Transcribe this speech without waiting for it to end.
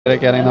at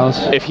getting those.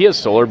 If he has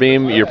Solar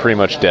Beam, you're pretty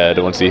much dead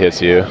once he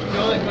hits you.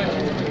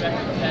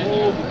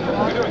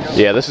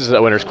 Yeah, this is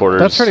at winner's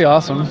quarters. That's pretty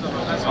awesome.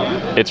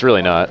 It's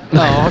really not.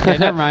 Oh, okay,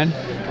 never mind.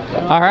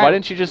 All right. Why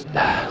didn't you just...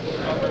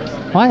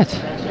 What?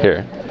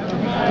 Here.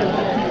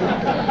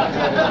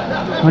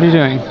 What are you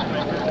doing?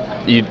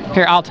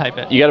 Here, I'll type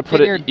it. You got to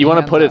put it. You want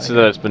to put it so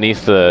that it's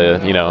beneath the,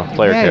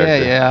 player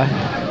character.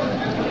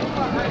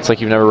 Yeah. It's like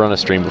you've never run a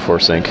stream before,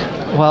 Sync.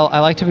 Well, I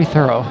like to be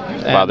thorough.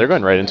 Wow, they're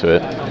going right into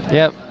it.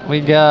 Yep,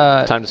 we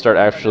got... Time to start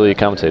actually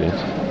commentating.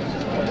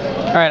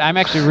 All right, I'm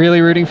actually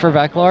really rooting for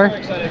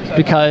Veklor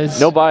because...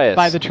 No bias.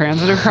 By the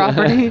transitive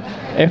property,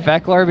 if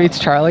Veklor beats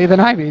Charlie, then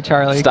I beat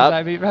Charlie because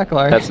I beat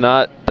Veklor. That's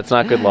not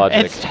good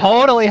logic. It's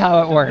totally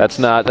how it works.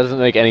 That doesn't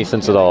make any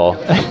sense at all.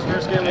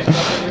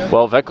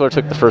 Well, Veklor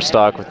took the first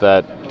stock with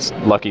that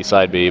lucky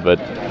side B, but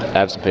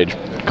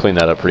AbsentPage cleaned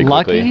that up pretty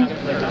quickly. Lucky?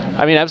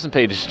 I mean,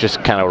 AbsentPage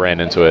just kind of ran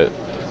into it.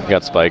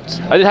 Got spiked.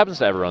 It happens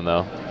to everyone,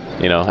 though,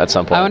 at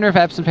some point. I wonder if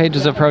AbsentPage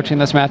is approaching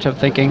this matchup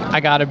thinking, I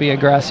got to be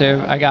aggressive,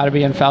 I got to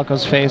be in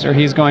Falco's face, or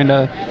he's going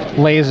to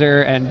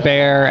laser and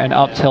bear and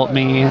up-tilt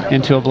me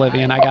into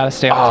oblivion. I got to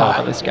stay on top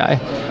of this guy.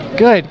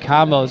 Good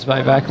combos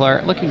by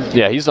Veklor.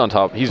 Yeah, he's on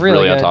top. He's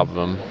really on top of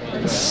him.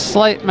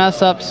 Slight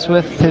mess-ups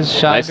with his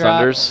shot nice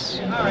drops.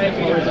 Thunders.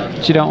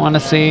 That you don't want to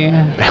see.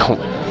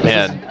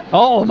 Man.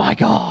 Oh my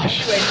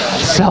gosh,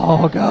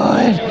 so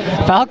good.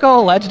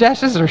 Falco ledge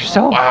dashes are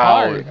so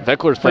hard.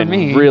 Veklor's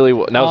playing really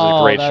well. That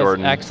was a great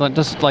shorten. Excellent.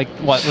 Just like,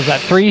 what was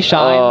that, 3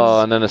 shines? Oh,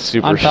 and then a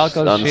super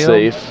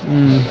unsafe.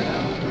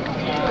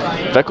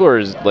 Veklor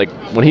is,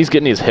 when he's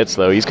getting these hits,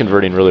 though, he's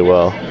converting really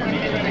well.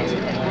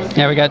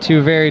 Yeah, we got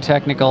 2 very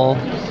technical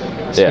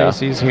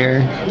spacies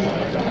here.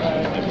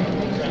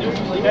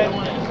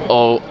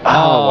 Oh,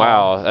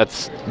 wow.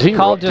 Did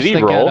he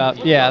roll?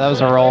 Yeah, that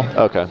was a roll.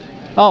 Okay.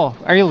 Oh,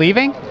 are you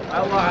leaving?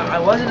 I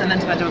wasn't, and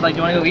then Spencer was like, do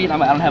you want to go eat? And I'm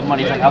like, I don't have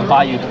money. He's like, I'll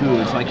buy you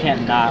food, so I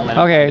can't not let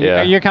him.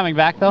 Okay, you're coming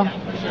back, though?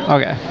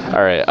 Okay.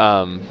 All right,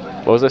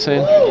 what was I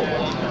saying?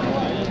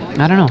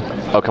 I don't know.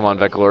 Oh, come on,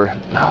 Veklor.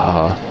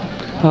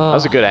 That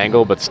was a good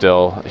angle, but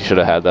still, he should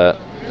have had that.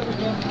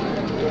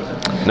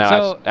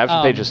 Now,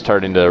 AbsentPage is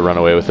starting to run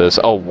away with this.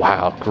 Oh,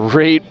 wow,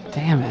 great.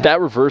 Damn it.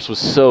 That reverse was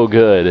so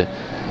good.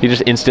 He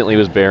just instantly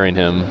was bearing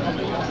him.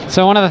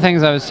 So one of the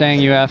things I was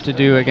saying you have to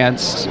do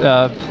against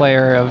a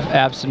player of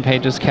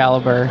AbsentPage's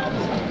caliber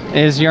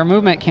is your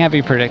movement can't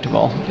be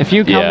predictable. If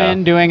you come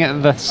in doing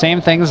the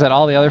same things that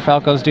all the other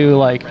Falcos do,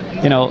 like,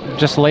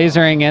 just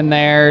lasering in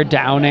there,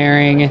 down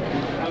airing,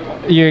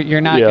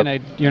 you're not gonna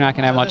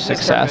have much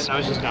success.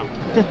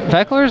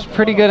 Veklor's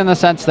pretty good in the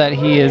sense that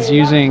he is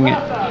using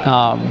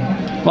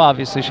well,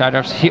 obviously shy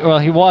drops. He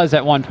was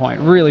at one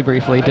point, really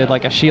briefly, did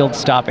like a shield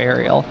stop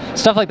aerial.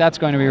 Stuff like that's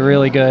going to be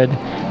really good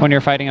when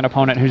you're fighting an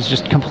opponent who's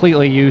just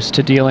completely used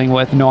to dealing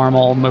with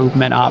normal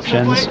movement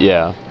options.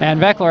 Yeah. And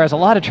Veklor has a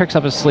lot of tricks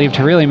up his sleeve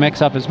to really mix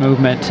up his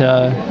movement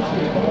to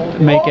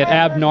make it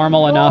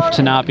abnormal enough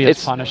to not be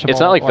as punishable.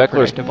 It's not like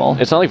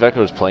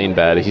Veklor's playing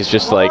bad. He's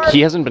just like, he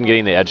hasn't been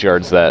getting the edge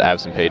guards that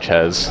AbsentPage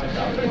has.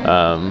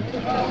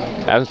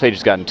 AbsentPage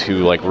has gotten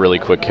 2 really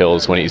quick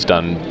kills when he's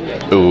done.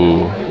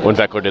 When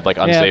Veklor did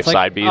unsafe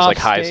side Bs,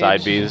 high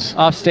side Bs.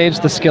 Off stage,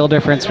 the skill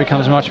difference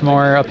becomes much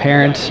more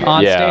apparent.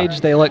 On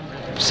stage, they look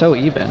so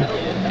even.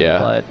 Yeah,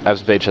 but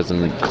AbsentPage has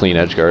some clean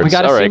edge guards. We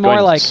got to see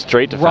more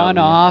straight to run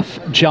off,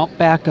 jump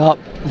back up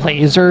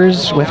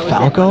lasers with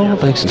Falco.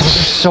 Those are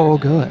so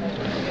good.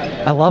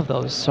 I love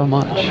those so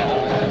much.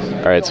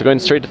 All right, so going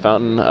straight to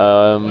Fountain.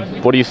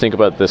 What do you think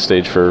about this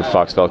stage for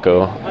Fox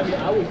Falco?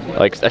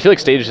 I feel like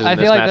stages in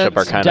this matchup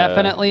are kind of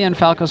definitely in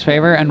Falco's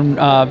favor, and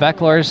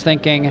Veklor's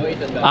thinking,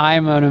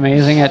 I'm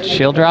amazing at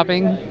shield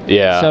dropping.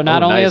 Yeah. So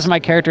not only is my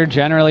character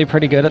generally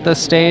pretty good at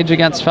this stage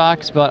against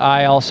Fox, but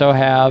I also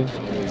have,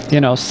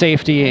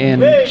 safety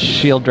in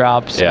shield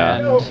drops. Yeah.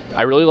 And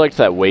I really liked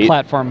that weight.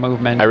 Platform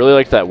movement. I really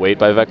liked that weight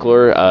by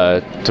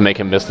Veklor to make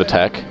him miss the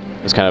tech.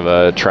 It's kind of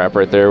a trap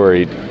right there where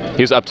he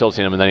was up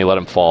tilting him and then he let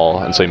him fall,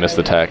 and so he missed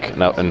the tech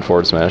and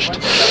forward smashed.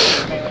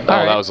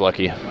 That was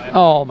lucky.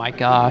 Oh my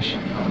gosh.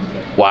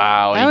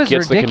 Wow, he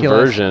gets ridiculous.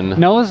 The conversion.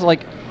 Noah's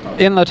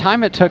in the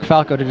time it took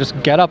Falco to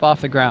just get up off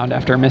the ground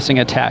after missing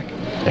a tech,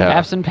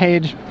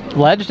 AbsentPage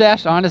ledge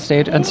dashed onto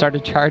stage and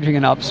started charging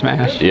an up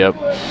smash. Yep.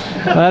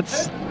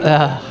 That's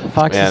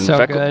Fox is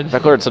so good.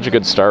 Veklor had such a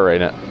good start right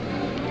now.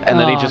 And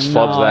then he just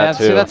flubs that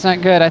too. See, that's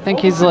not good. I think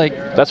he's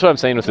That's what I'm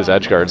saying with his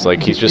edge guards.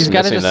 He's just missing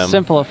them. He's got to just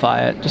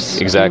simplify it.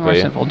 Just exactly.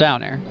 More simple.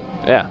 Down air.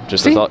 Yeah,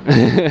 just as all.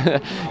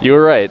 You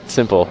were right.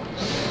 Simple.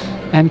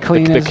 And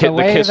clean is the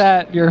way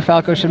that your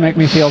Falco should make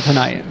me feel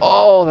tonight.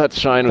 Oh, that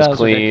shine was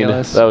clean.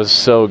 Ridiculous. That was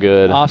so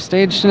good.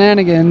 Offstage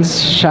shenanigans,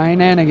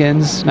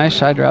 shenanigans. Nice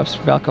shy drops,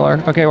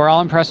 Veklor. Okay, we're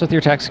all impressed with your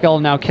tech skill.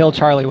 Now kill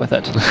Charlie with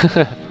it.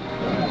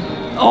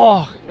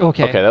 Oh,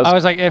 okay. I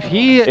was like, if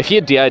he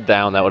had DI'd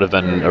down, that would have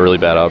been a really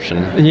bad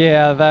option.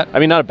 Yeah, I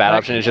mean, not a bad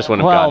option. It just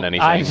wouldn't have gotten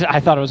anything. I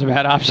thought it was a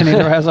bad option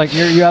either. I was like,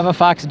 you have a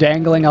Fox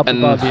dangling up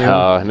above you.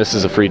 And this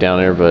is a free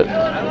down air, but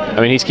I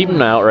mean, he's keeping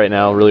him out right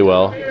now really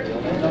well.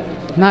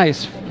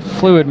 Nice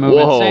fluid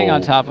movement, staying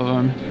on top of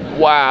him.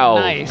 Wow,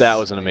 Nice. that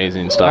was an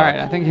amazing stop. All right,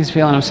 I think he's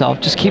feeling himself.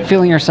 Just keep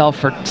feeling yourself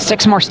for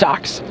 6 more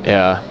stocks.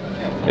 Yeah.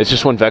 It's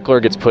just when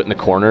Veklor gets put in the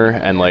corner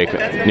and like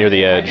near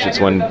the edge, it's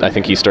when I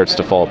think he starts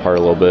to fall apart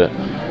a little bit.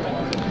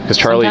 Because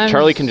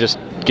Charlie can just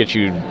get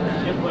you,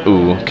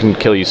 can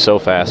kill you so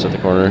fast at the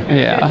corner.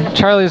 Yeah,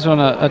 Charlie's or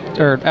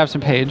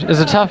AbsentPage is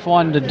a tough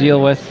one to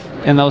deal with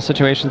in those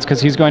situations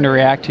because he's going to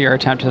react to your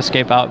attempt to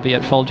escape out, be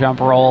it full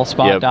jump, roll,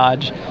 spot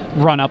dodge,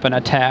 run up and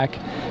attack.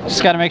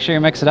 Just got to make sure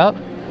you mix it up.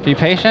 Be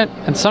patient,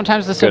 and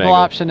sometimes the simple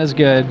option is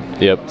good.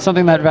 Yep.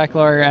 Something that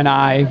Veklor and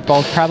I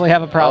both probably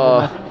have a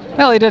problem with.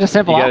 Well, he did a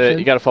simple option.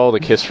 You got to follow the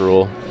kiss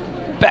rule.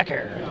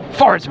 Becker,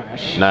 forward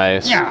smash.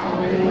 Nice.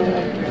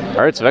 Yeah.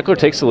 All right, so Veklor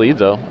takes the lead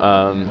though.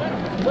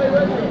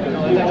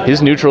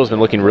 His neutral has been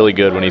looking really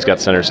good when he's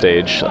got center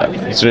stage.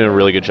 He's doing a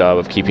really good job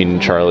of keeping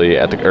Charlie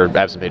at the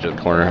AbsentPage at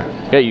the corner.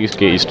 Get used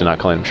to not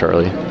calling him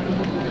Charlie.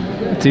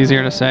 It's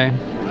easier to say.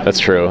 That's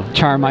true.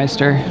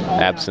 Charmeister.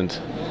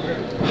 Absent.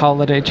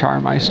 Holiday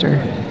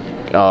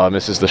Charmeister. Oh,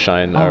 misses the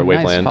shine or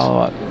waveland. Nice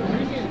follow-up.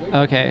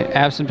 Okay,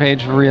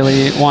 AbsentPage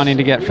really wanting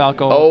to get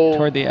Falco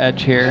toward the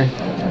edge here.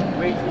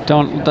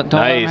 Don't let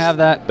him have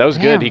that. That was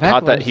good. He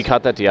caught that. He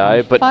caught that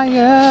DI. But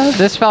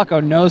this Falco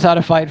knows how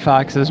to fight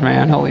foxes,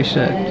 man. Holy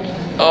shit.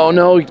 Oh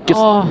no! He gets,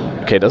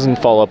 okay, doesn't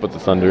follow up with the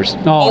thunders.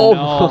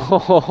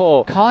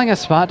 No. Calling a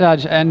spot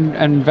dodge, and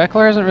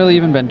Veklor hasn't really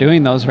even been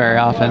doing those very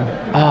often.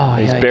 Oh,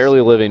 he's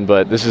barely living,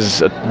 but this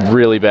is a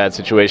really bad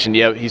situation.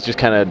 Yeah, he's just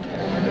kind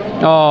of.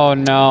 Oh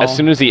no! As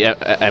soon as he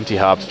empty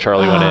hops,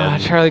 Charlie went in.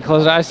 Charlie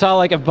closed it. I saw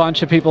like a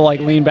bunch of people like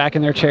lean back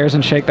in their chairs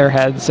and shake their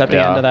heads at the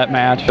end of that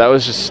match. That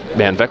was just,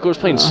 man, Veklor was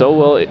playing so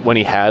well when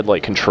he had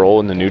like control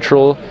in the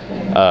neutral,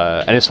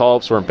 and his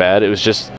follow-ups weren't bad. It was just